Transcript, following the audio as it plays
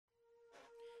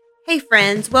Hey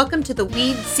friends, welcome to the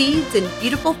Weed, Seeds, and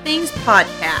Beautiful Things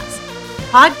podcast.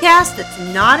 Podcast that's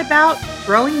not about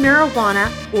growing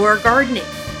marijuana or gardening,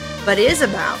 but is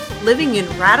about living in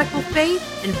radical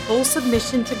faith and full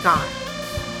submission to God.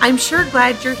 I'm sure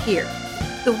glad you're here.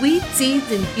 The Weed,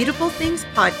 Seeds, and Beautiful Things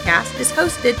podcast is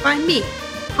hosted by me,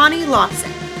 Connie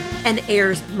Lawson, and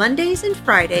airs Mondays and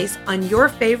Fridays on your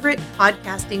favorite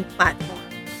podcasting platform.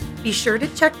 Be sure to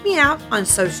check me out on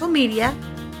social media,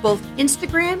 both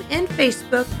Instagram and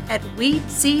Facebook at Weed,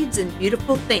 Seeds, and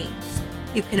Beautiful Things.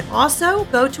 You can also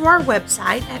go to our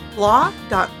website at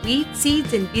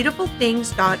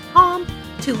blog.weedseedsandbeautifulthings.com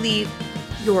to leave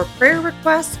your prayer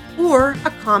requests or a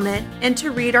comment and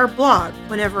to read our blog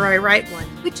whenever I write one,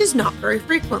 which is not very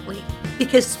frequently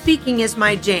because speaking is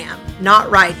my jam,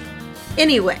 not writing.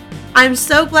 Anyway, I'm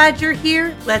so glad you're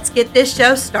here. Let's get this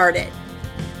show started.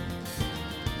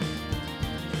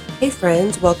 Hey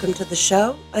friends, welcome to the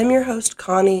show. I'm your host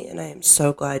Connie and I am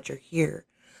so glad you're here.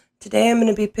 Today I'm going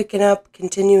to be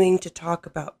continuing to talk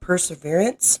about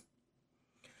perseverance.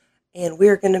 And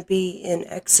we're going to be in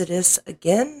Exodus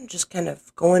again, just kind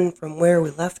of going from where we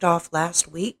left off last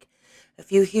week.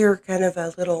 If you hear kind of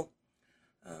a little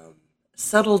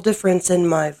subtle difference in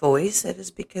my voice, it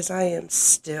is because I am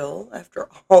still, after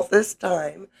all this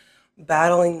time,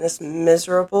 battling this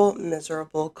miserable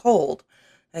cold.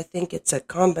 I think it's a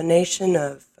combination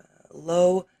of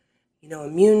low,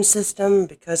 immune system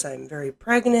because I'm very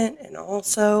pregnant, and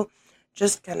also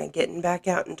just kind of getting back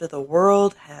out into the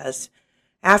world has,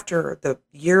 after the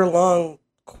year-long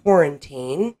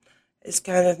quarantine, is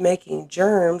kind of making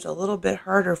germs a little bit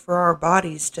harder for our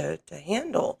bodies to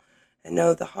handle. I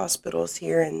know the hospitals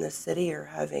here in the city are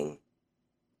having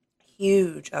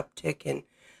huge uptick in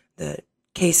the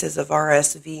cases of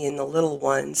RSV in the little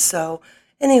ones, so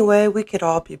anyway, we could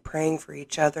all be praying for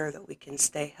each other that we can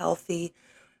stay healthy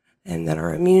and that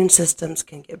our immune systems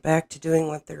can get back to doing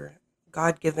what their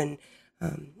God-given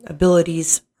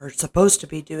abilities are supposed to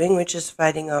be doing, which is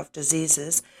fighting off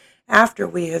diseases after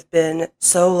we have been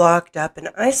so locked up and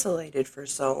isolated for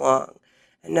so long.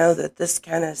 I know that this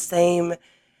kind of same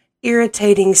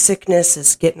irritating sickness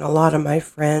is getting a lot of my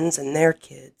friends and their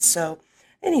kids. So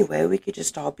anyway, we could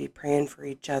just all be praying for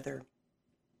each other.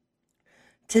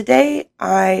 Today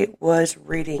I was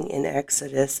reading in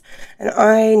Exodus and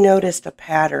I noticed a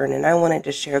pattern, and I wanted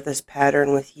to share this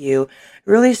pattern with you. It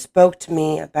really spoke to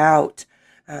me about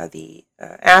the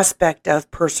aspect of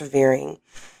persevering.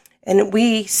 And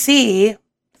we see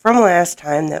from last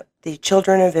time that the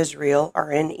children of Israel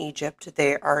are in Egypt.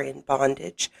 They are in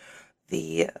bondage.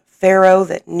 The Pharaoh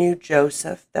that knew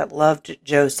Joseph, that loved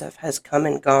Joseph, has come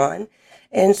and gone.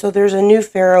 And so there's a new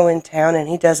Pharaoh in town, and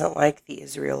he doesn't like the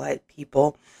Israelite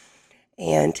people.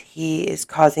 And he is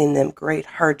causing them great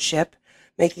hardship,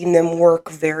 making them work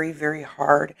very, very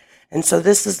hard. And so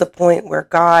this is the point where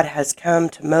God has come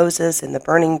to Moses in the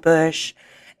burning bush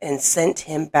and sent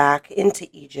him back into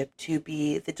Egypt to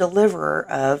be the deliverer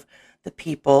of the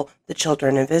people, the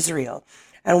children of Israel.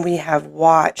 And we have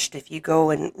watched, if you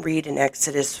go and read in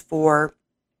Exodus 4,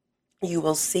 you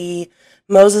will see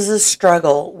Moses'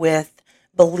 struggle with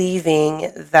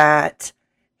believing that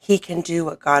he can do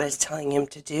what God is telling him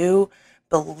to do,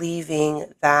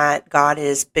 believing that God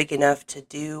is big enough to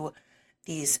do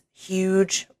these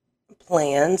huge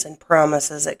plans and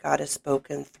promises that God has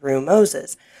spoken through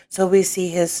Moses. So we see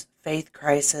his faith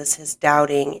crisis, his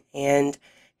doubting, and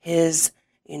his,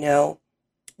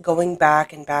 going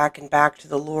back and back and back to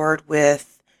the Lord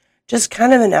with just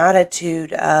kind of an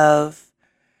attitude of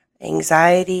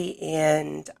anxiety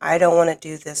and I don't want to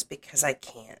do this because I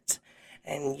can't.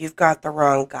 And you've got the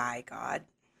wrong guy, God.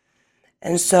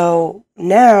 And so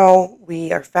now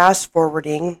we are fast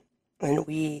forwarding and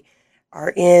we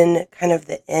are in kind of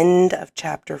the end of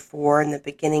chapter 4 and the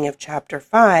beginning of chapter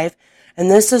 5.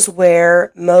 And this is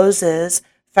where Moses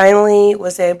finally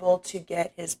was able to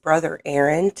get his brother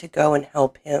Aaron to go and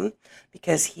help him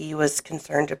because he was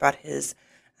concerned about his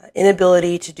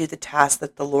inability to do the task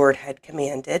that the Lord had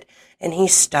commanded, and he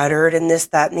stuttered and this,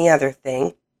 that, and the other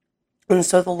thing. And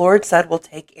so the Lord said, well,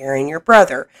 take Aaron, your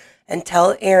brother, and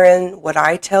tell Aaron what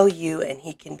I tell you, and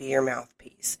he can be your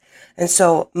mouthpiece. And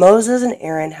so Moses and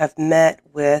Aaron have met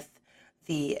with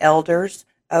the elders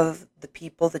of the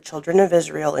people, the children of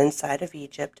Israel inside of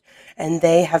Egypt, and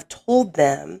they have told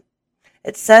them,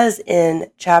 it says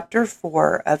in chapter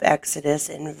 4 of Exodus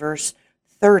in verse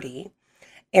 30,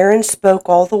 Aaron spoke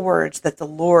all the words that the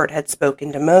Lord had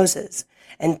spoken to Moses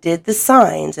and did the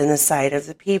signs in the sight of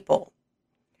the people.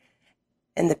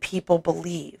 And the people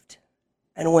believed.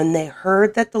 And when they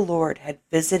heard that the Lord had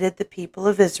visited the people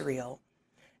of Israel,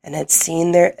 and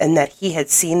that he had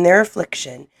seen their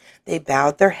affliction, they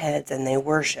bowed their heads and they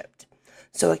worshiped.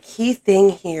 So a key thing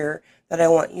here that I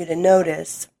want you to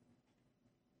notice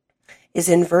is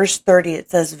in verse 30, it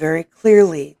says very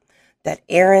clearly that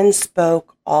Aaron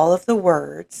spoke all of the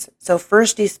words. So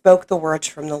first he spoke the words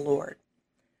from the Lord,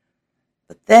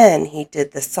 but then he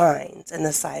did the signs in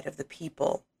the sight of the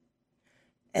people.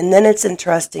 And then it's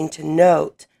interesting to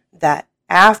note that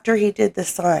after he did the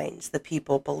signs, the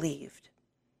people believed.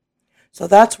 So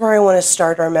that's where I want to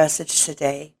start our message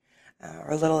today,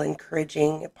 our little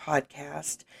encouraging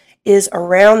podcast, is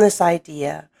around this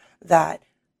idea that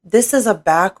this is a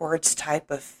backwards type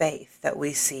of faith that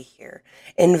we see here.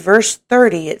 In verse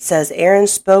 30, it says, Aaron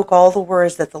spoke all the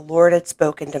words that the Lord had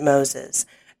spoken to Moses,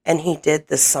 and he did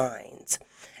the signs.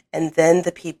 And then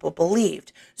the people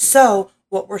believed. So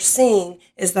what we're seeing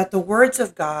is that the words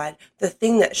of God, the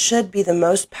thing that should be the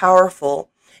most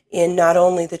powerful in not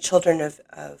only the children of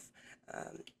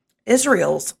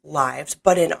Israel's lives,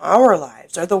 but in our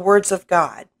lives, are the words of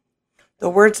God. The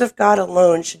words of God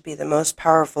alone should be the most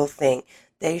powerful thing.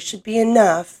 They should be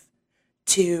enough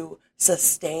to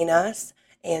sustain us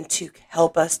and to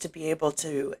help us to be able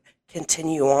to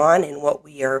continue on in what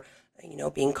we are,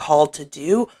 being called to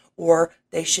do, or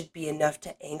they should be enough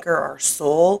to anchor our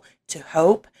soul to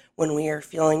hope when we are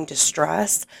feeling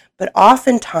distress. But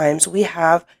oftentimes we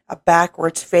have a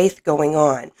backwards faith going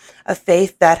on, a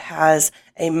faith that has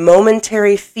a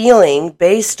momentary feeling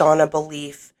based on a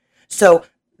belief. So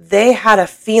they had a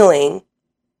feeling.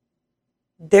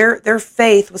 Their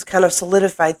faith was kind of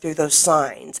solidified through those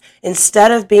signs,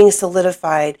 instead of being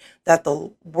solidified that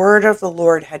the word of the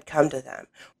Lord had come to them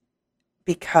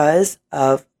because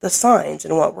of the signs.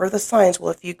 And what were the signs?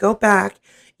 Well, if you go back,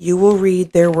 you will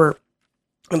read there were,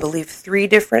 I believe, 3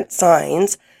 different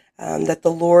signs that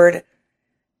the Lord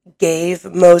gave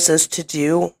Moses to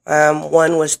do.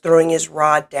 One was throwing his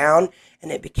rod down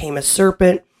and it became a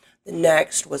serpent. The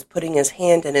next was putting his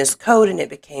hand in his coat and it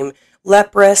became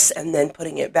leprous, and then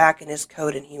putting it back in his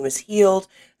coat and he was healed.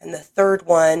 And the third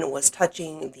one was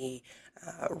touching the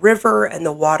river and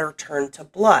the water turned to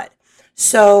blood.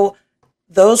 So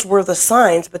those were the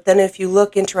signs. But then if you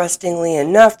look, interestingly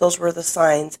enough, those were the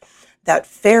signs that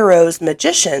Pharaoh's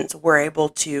magicians were able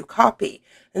to copy.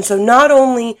 And so not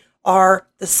only are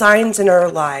the signs in our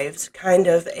lives kind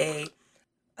of a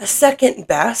second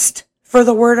best for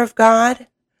the Word of God,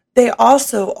 they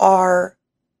also are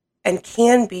and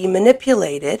can be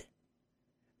manipulated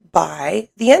by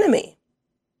the enemy.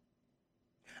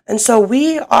 And so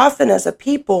we often as a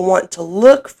people want to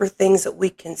look for things that we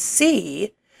can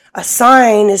see. A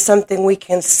sign is something we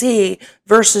can see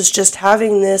versus just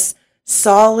having this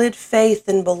solid faith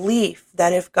and belief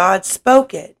that if God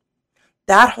spoke it,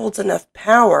 that holds enough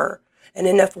power and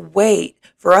enough weight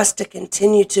for us to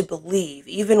continue to believe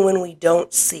even when we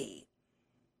don't see.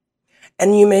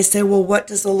 And you may say, well, what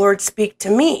does the Lord speak to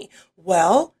me?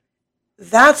 Well,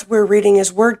 that's where reading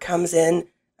his word comes in,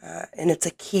 and it's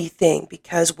a key thing,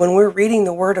 because when we're reading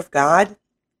the word of God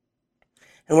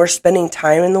and we're spending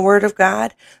time in the word of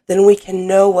God, then we can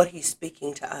know what he's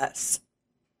speaking to us.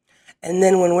 And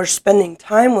then when we're spending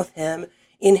time with him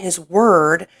in his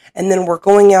word, and then we're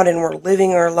going out and we're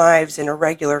living our lives in a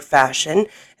regular fashion,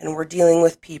 and we're dealing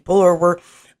with people, or we're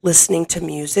listening to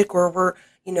music, or we're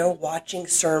watching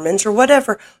sermons or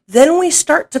whatever, then we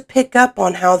start to pick up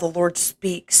on how the Lord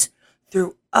speaks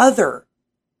through other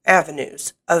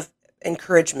avenues of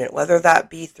encouragement, whether that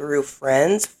be through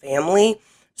friends, family,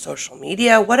 social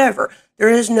media, whatever. There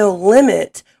is no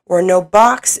limit or no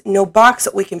box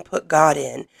that we can put God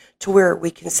in to where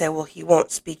we can say, well, he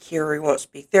won't speak here or he won't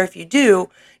speak there. If you do,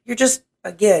 you're just,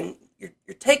 again, you're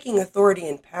taking authority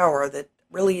and power that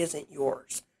really isn't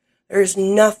yours. There is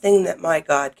nothing that my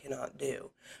God cannot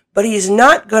do. But he's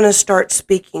not going to start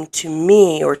speaking to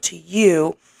me or to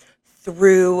you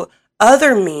through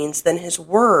other means than his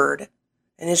word,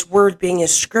 and his word being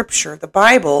his scripture, the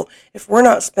Bible, if we're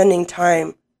not spending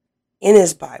time in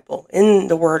his Bible, in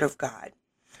the word of God.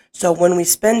 So when we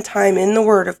spend time in the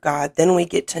word of God, then we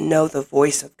get to know the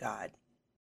voice of God.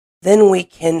 Then we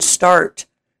can start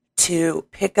to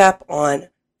pick up on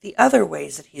the other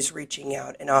ways that he's reaching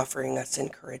out and offering us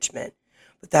encouragement.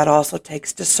 But that also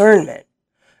takes discernment.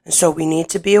 And so we need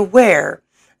to be aware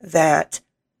that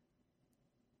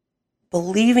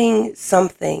believing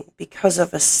something because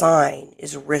of a sign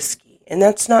is risky. And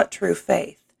that's not true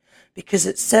faith. Because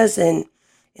it says in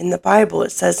the Bible,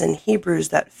 it says in Hebrews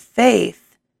that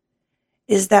faith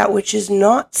is that which is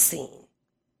not seen.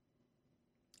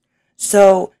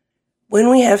 So when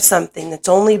we have something that's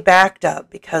only backed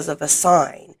up because of a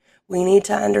sign, we need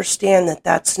to understand that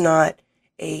that's not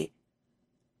a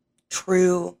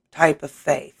true type of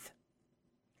faith.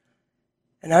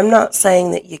 And I'm not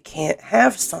saying that you can't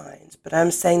have signs, but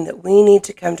I'm saying that we need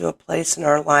to come to a place in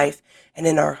our life and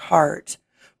in our heart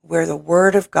where the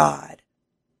Word of God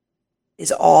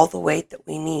is all the weight that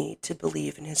we need to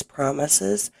believe in His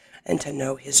promises and to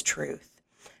know His truth.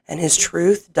 And His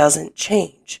truth doesn't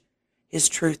change. His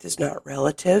truth is not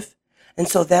relative. And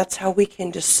so that's how we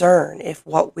can discern if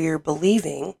what we are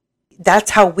believing,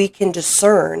 that's how we can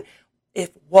discern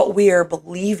if what we are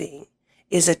believing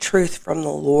is a truth from the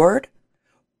Lord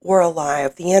or a lie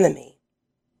of the enemy.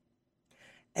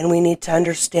 And we need to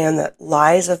understand that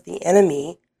lies of the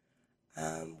enemy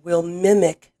will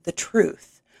mimic the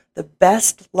truth. The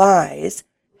best lies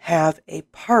have a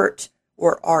part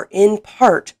or are in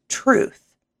part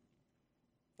truth.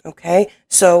 Okay?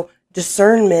 So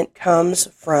discernment comes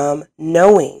from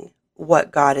knowing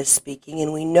what God is speaking,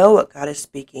 and we know what God is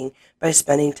speaking by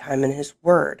spending time in His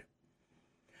Word.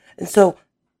 And so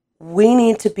we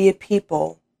need to be a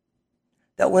people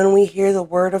that when we hear the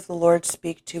word of the Lord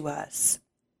speak to us,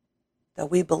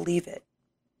 that we believe it.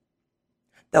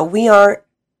 That we aren't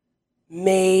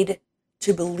made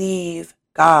to believe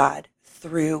God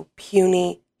through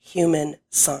puny human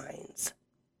signs,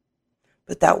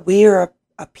 but that we are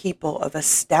a people of a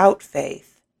stout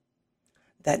faith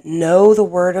that know the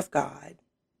Word of God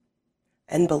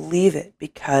and believe it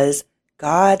because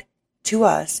God to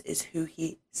us is who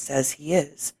He says He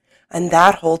is. And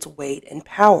that holds weight and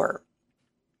power.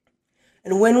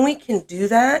 And when we can do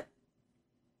that,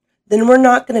 then we're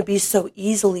not going to be so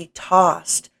easily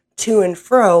tossed to and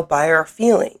fro by our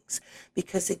feelings.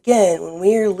 Because again, when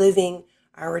we are living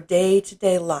our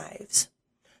day-to-day lives,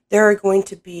 there are going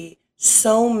to be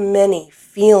so many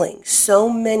feelings, so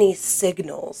many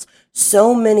signals,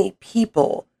 so many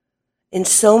people in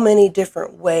so many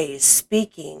different ways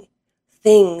speaking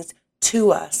things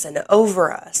to us and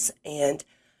over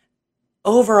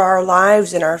our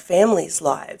lives and our families'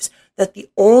 lives, that the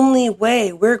only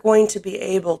way we're going to be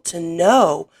able to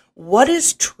know what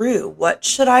is true, what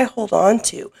should I hold on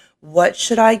to, what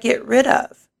should I get rid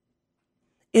of,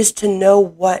 is to know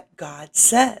what God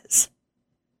says.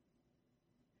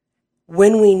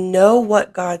 When we know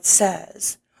what God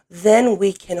says, then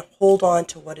we can hold on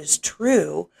to what is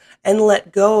true and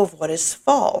let go of what is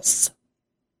false.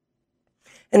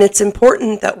 And it's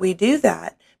important that we do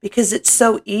that because it's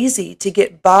so easy to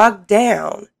get bogged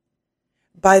down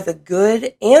by the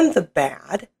good and the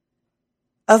bad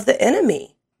of the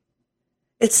enemy.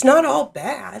 It's not all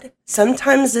bad.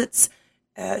 Sometimes it's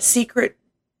secret,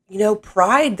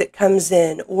 pride that comes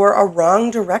in, or a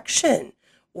wrong direction,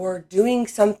 or doing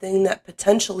something that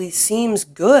potentially seems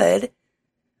good,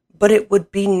 but it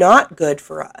would be not good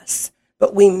for us.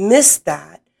 But we miss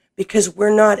that because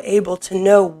we're not able to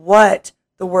know what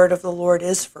the word of the Lord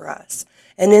is for us.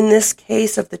 And in this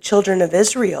case of the children of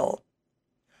Israel,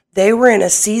 they were in a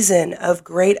season of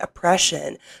great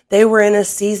oppression. They were in a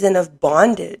season of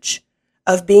bondage,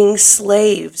 of being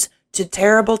slaves to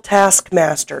terrible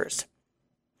taskmasters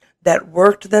that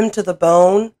worked them to the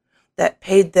bone, that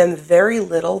paid them very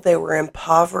little. They were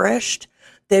impoverished.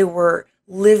 They were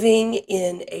living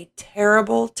in a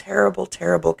terrible, terrible,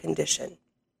 terrible condition.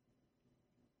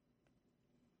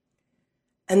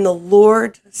 And the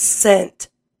Lord sent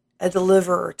a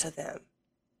deliverer to them.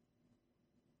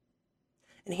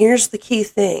 And here's the key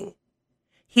thing.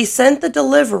 He sent the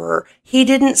deliverer. He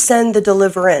didn't send the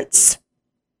deliverance.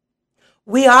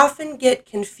 We often get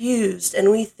confused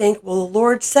and we think, well, the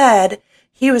Lord said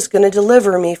He was going to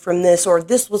deliver me from this, or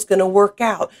this was going to work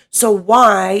out. So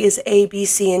why is A, B,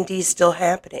 C, and D still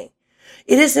happening?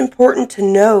 It is important to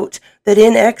note that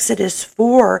in Exodus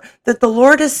 4, that the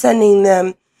Lord is sending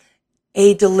them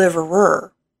a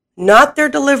deliverer, not their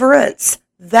deliverance.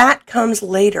 That comes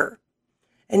later.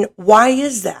 And why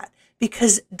is that?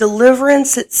 Because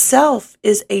deliverance itself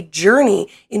is a journey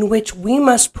in which we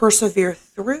must persevere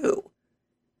through.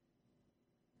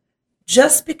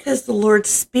 Just because the Lord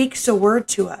speaks a word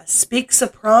to us, speaks a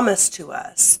promise to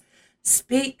us,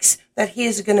 speaks that He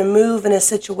is going to move in a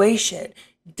situation,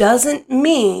 doesn't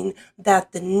mean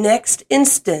that the next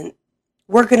instant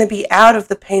we're going to be out of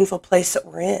the painful place that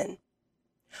we're in.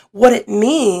 What it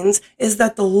means is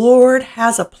that the Lord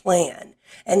has a plan,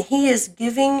 and He is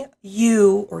giving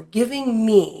you, or giving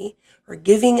me, or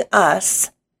giving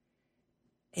us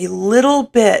a little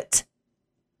bit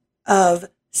of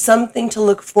something to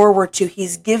look forward to.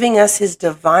 He's giving us His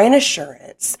divine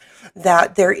assurance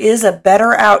that there is a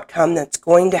better outcome that's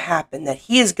going to happen, that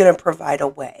He is going to provide a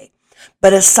way.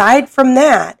 But aside from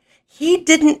that, He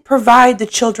didn't provide the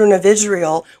children of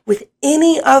Israel with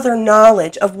any other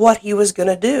knowledge of what He was going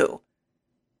to do.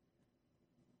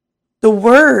 The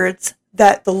words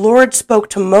that the Lord spoke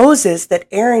to Moses that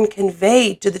Aaron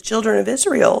conveyed to the children of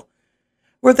Israel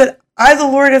were that I, the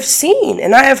Lord, have seen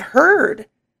and I have heard,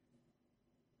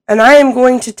 and I am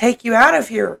going to take you out of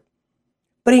here.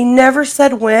 But he never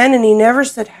said when, and he never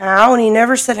said how, and he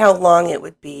never said how long it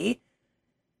would be.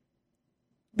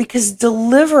 Because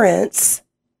deliverance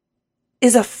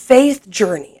is a faith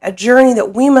journey, a journey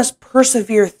that we must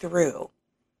persevere through.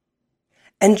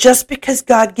 And just because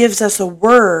God gives us a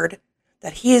word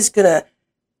that he is going to,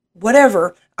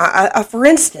 whatever, for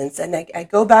instance, and I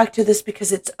go back to this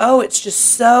because it's just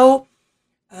so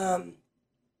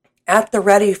at the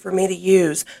ready for me to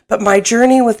use, but my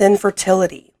journey with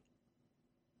infertility,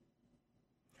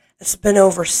 it's been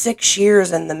over 6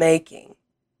 years in the making.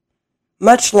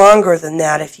 Much longer than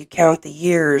that if you count the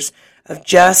years of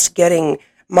just getting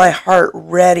my heart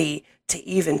ready to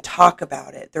even talk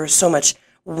about it. There's so much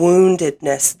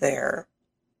woundedness there.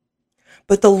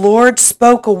 But the Lord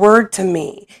spoke a word to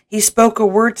me. He spoke a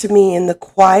word to me in the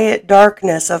quiet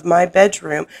darkness of my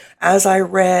bedroom as I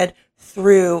read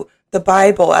through the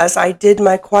Bible, as I did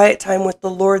my quiet time with the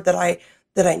Lord that I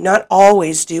not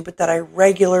always do, but that I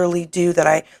regularly do, that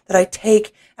I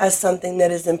take as something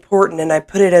that is important, and I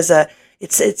put it as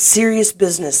it's serious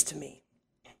business to me.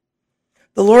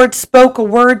 The Lord spoke a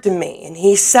word to me, and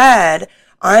he said,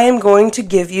 I am going to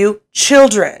give you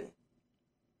children.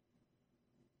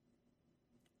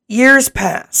 Years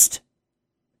passed,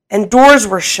 and doors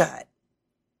were shut,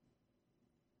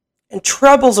 and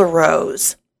troubles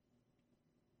arose,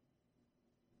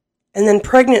 and then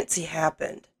pregnancy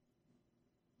happened,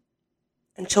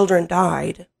 and children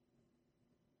died,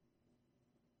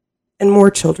 and more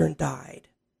children died.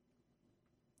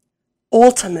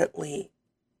 Ultimately,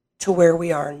 to where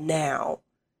we are now.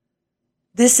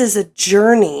 This is a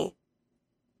journey.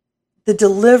 The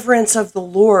deliverance of the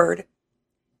Lord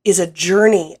is a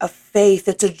journey of faith.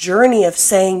 It's a journey of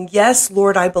saying, yes,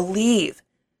 Lord, I believe.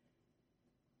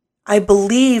 I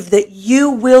believe that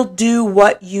you will do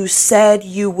what you said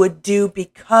you would do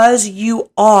because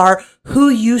you are who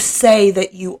you say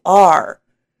that you are.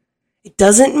 It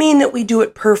doesn't mean that we do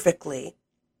it perfectly.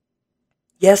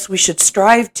 Yes, we should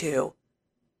strive to.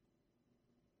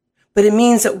 But it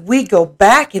means that we go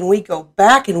back and we go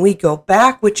back and we go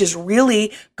back, which is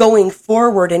really going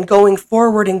forward and going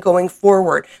forward and going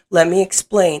forward. Let me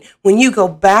explain. When you go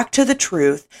back to the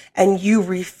truth and you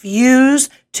refuse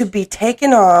to be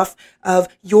taken off of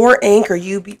your anchor,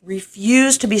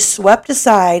 refuse to be swept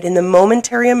aside in the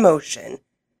momentary emotion,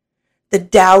 the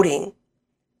doubting,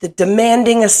 the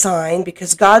demanding a sign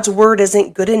because God's word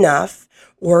isn't good enough,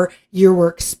 or you were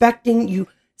expecting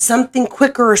something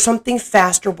quicker or something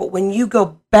faster, but when you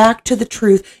go back to the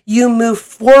truth, you move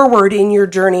forward in your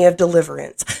journey of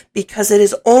deliverance, because it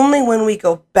is only when we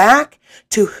go back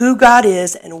to who God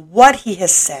is and what he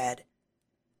has said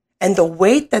and the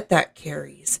weight that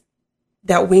carries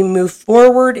that we move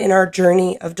forward in our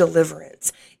journey of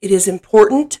deliverance. It is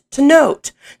important to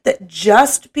note that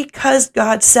just because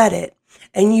God said it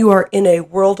and you are in a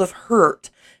world of hurt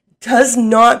does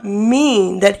not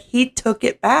mean that he took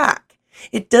it back.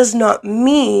 It does not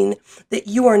mean that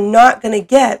you are not going to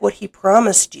get what he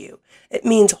promised you. It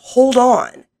means hold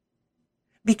on.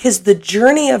 Because the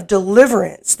journey of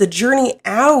deliverance, the journey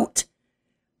out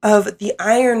of the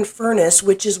iron furnace,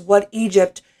 which is what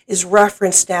Egypt is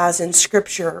referenced as in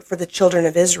Scripture for the children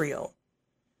of Israel,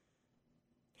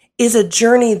 is a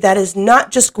journey that is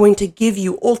not just going to give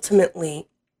you ultimately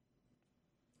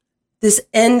this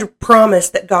end promise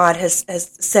that God has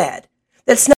said.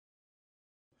 That's not.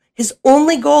 His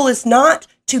only goal is not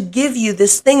to give you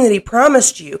this thing that he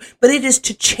promised you, but it is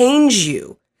to change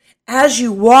you as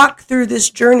you walk through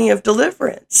this journey of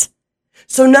deliverance.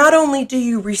 So not only do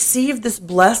you receive this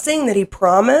blessing that he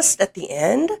promised at the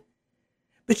end,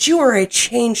 but you are a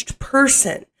changed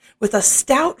person with a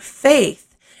stout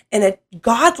faith and a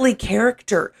godly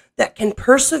character that can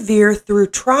persevere through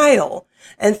trial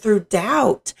and through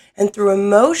doubt and through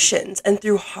emotions and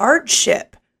through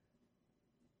hardship.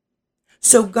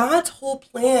 So God's whole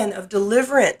plan of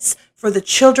deliverance for the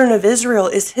children of Israel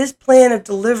is his plan of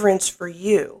deliverance for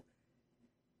you.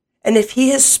 And if he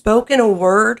has spoken a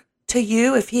word to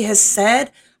you, if he has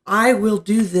said, I will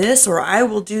do this, or I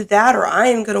will do that, or I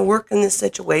am going to work in this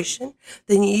situation,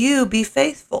 then you be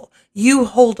faithful. You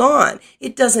hold on.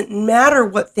 It doesn't matter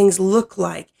what things look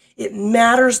like. It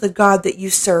matters the God that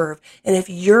you serve. And if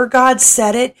your God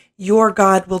said it, your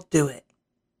God will do it.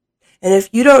 And if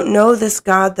you don't know this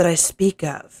God that I speak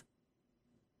of,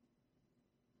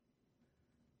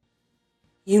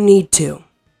 you need to.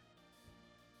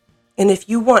 And if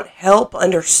you want help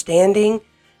understanding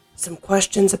some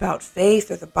questions about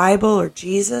faith or the Bible or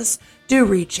Jesus, do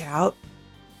reach out.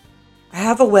 I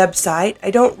have a website.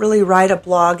 I don't really write a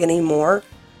blog anymore.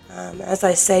 As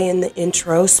I say in the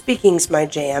intro, speaking's my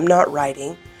jam, not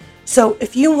writing. So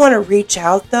if you want to reach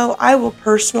out, though, I will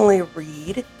personally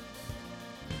read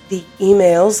the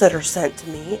emails that are sent to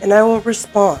me, and I will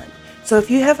respond. So if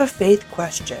you have a faith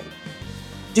question,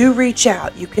 do reach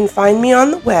out. You can find me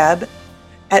on the web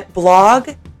at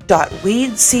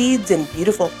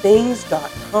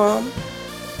blog.weedseedsandbeautifulthings.com.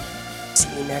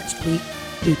 See you next week.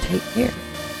 Do take care.